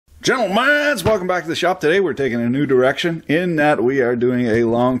Gentlemen, welcome back to the shop. Today we're taking a new direction in that we are doing a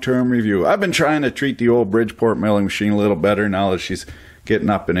long-term review. I've been trying to treat the old Bridgeport milling machine a little better now that she's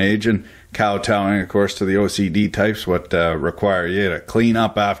getting up in age, and kowtowing, of course, to the OCD types, what require you to clean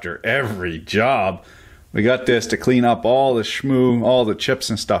up after every job. We got this to clean up all the schmoo, all the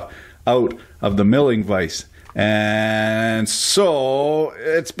chips and stuff out of the milling vise. And so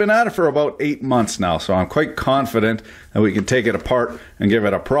it's been at it for about 8 months now, so I'm quite confident that we can take it apart and give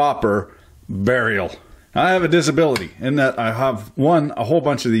it a proper burial. I have a disability in that I have, one, a whole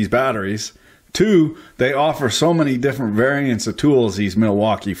bunch of these batteries. Two, they offer so many different variants of tools, these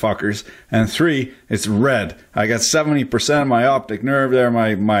Milwaukee fuckers. And three, it's red. I got 70% of my optic nerve there.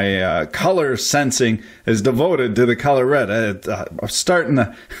 My color sensing is devoted to the color red. I'm starting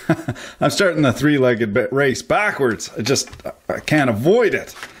the three-legged race backwards. I can't avoid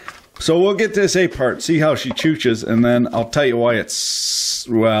it. So we'll get this apart, see how she chooches, and then I'll tell you why it's,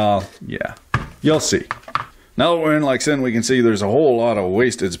 well, yeah, you'll see. Now that we're in Lexington, we can see there's a whole lot of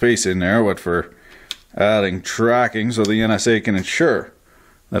wasted space in there, what for adding tracking so the NSA can ensure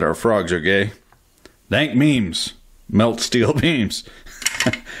that our frogs are gay. Dank memes. Melt steel beams.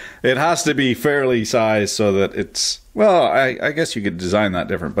 It has to be fairly sized so that it's, well, I guess you could design that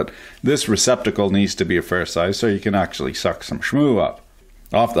different, but this receptacle needs to be a fair size so you can actually suck some schmoo up.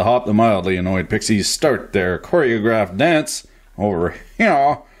 Off the hop, the mildly annoyed pixies start their choreographed dance over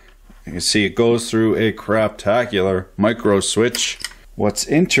here. You can see it goes through a craptacular micro switch. What's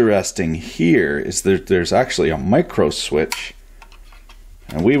interesting here is that there's actually a micro switch.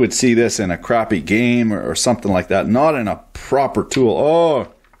 And we would see this in a crappy game or something like that, not in a proper tool.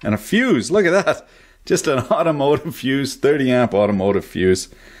 Oh, and a fuse, look at that. Just an automotive fuse, 30 amp automotive fuse.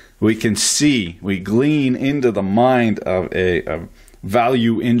 We can see, we glean into the mind of a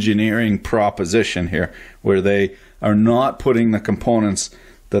value engineering proposition here, where they are not putting the components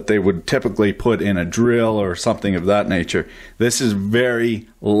that they would typically put in a drill or something of that nature. This is very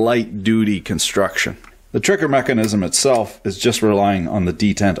light duty construction. The trigger mechanism itself is just relying on the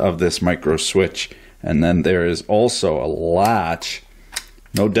detent of this micro switch, and then there is also a latch.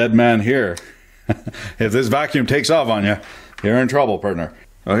 No dead man here. If this vacuum takes off on you, you're in trouble, partner.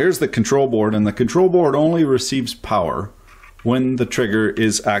 Now here's the control board, and the control board only receives power when the trigger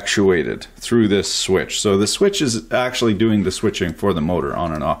is actuated through this switch. So the switch is actually doing the switching for the motor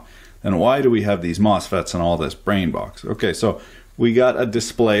on and off. And why do we have these MOSFETs and all this brain box? Okay, so we got a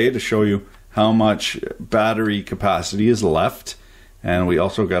display to show you how much battery capacity is left. And we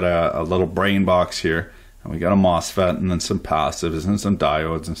also got a little brain box here. And we got a MOSFET and then some passives and some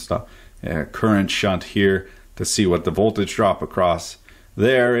diodes and stuff. A current shunt here to see what the voltage drop across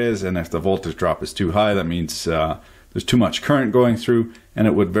there is. And if the voltage drop is too high, that means there's too much current going through, and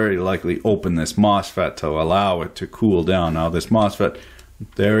it would very likely open this MOSFET to allow it to cool down. Now this MOSFET,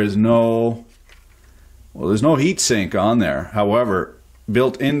 there's no heat sink on there. However,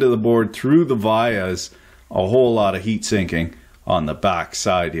 built into the board through the vias, a whole lot of heat sinking on the back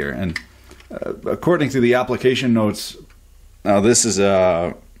side here. And according to the application notes, now this is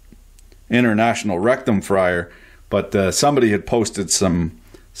a international rectum fryer, but somebody had posted some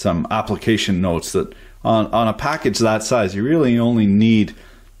application notes that on a package that size, you really only need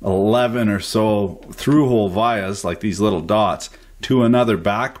 11 or so through-hole vias, like these little dots, to another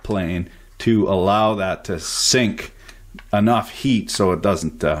back plane to allow that to sink enough heat so it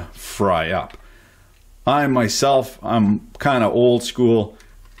doesn't fry up. I myself, I'm kind of old school,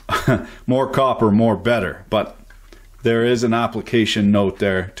 more copper, more better, but there is an application note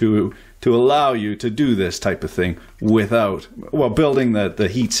there to allow you to do this type of thing without, well, building the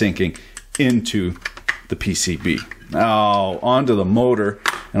heat sinking into the PCB. Now onto the motor,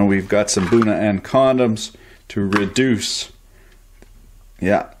 and we've got some Buna N condoms to reduce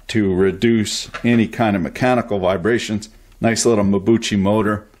any kind of mechanical vibrations. Nice little Mabuchi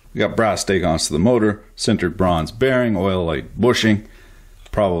motor. We got brass stay-ons to the motor, sintered bronze bearing, oil light bushing,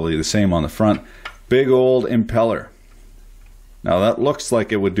 probably the same on the front. Big old impeller. Now that looks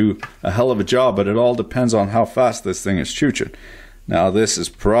like it would do a hell of a job, but it all depends on how fast this thing is chooching. Now this is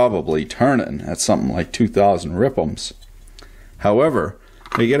probably turning at something like 2,000 ripums. However,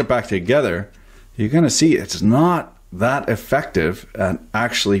 when you get it back together, you're going to see it's not that effective at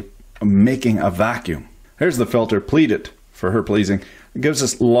actually making a vacuum. Here's the filter, pleated for her pleasing. It gives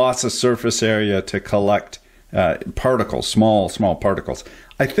us lots of surface area to collect particles, small particles.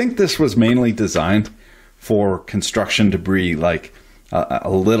 I think this was mainly designed for construction debris, like a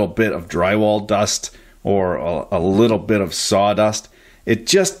little bit of drywall dust or a little bit of sawdust. It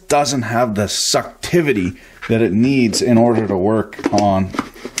just doesn't have the suctivity that it needs in order to work on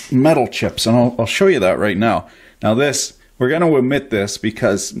metal chips, and I'll show you that right now. Now this we're going to omit this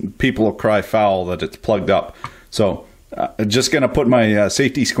because people will cry foul that it's plugged up. So I'm just going to put my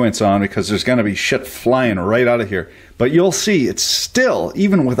safety squints on because there's going to be shit flying right out of here. But you'll see it's still,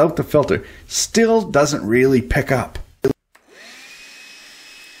 even without the filter, still doesn't really pick up.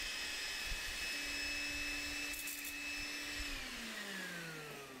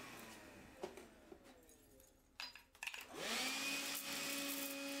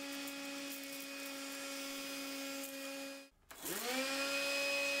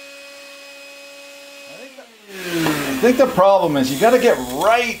 I think the problem is you got to get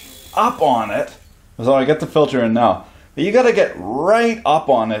right up on it. So I get the filter in now. But you got to get right up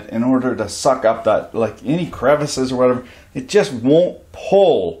on it in order to suck up that, like any crevices or whatever. It just won't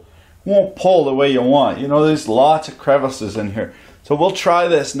pull. Won't pull the way you want. You know, there's lots of crevices in here. So we'll try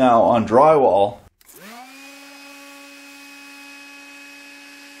this now on drywall.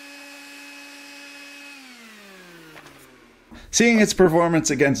 Seeing its performance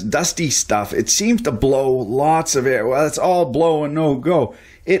against dusty stuff, it seems to blow lots of air. Well, it's all blow and no go.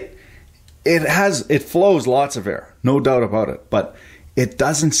 It flows lots of air, no doubt about it, but it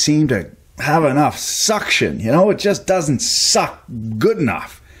doesn't seem to have enough suction. You know, it just doesn't suck good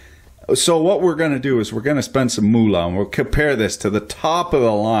enough. So what we're going to do is we're going to spend some moolah and we'll compare this to the top of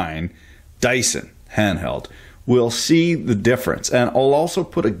the line Dyson handheld. We'll see the difference, and I'll also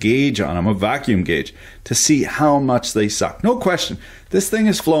put a gauge on them, a vacuum gauge, to see how much they suck. No question, this thing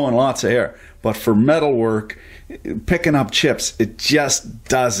is flowing lots of air, but for metal work, picking up chips, it just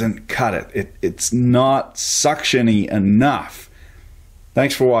doesn't cut it. It's not suctiony enough.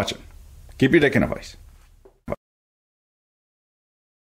 Thanks for watching. Keep your dick in a vice.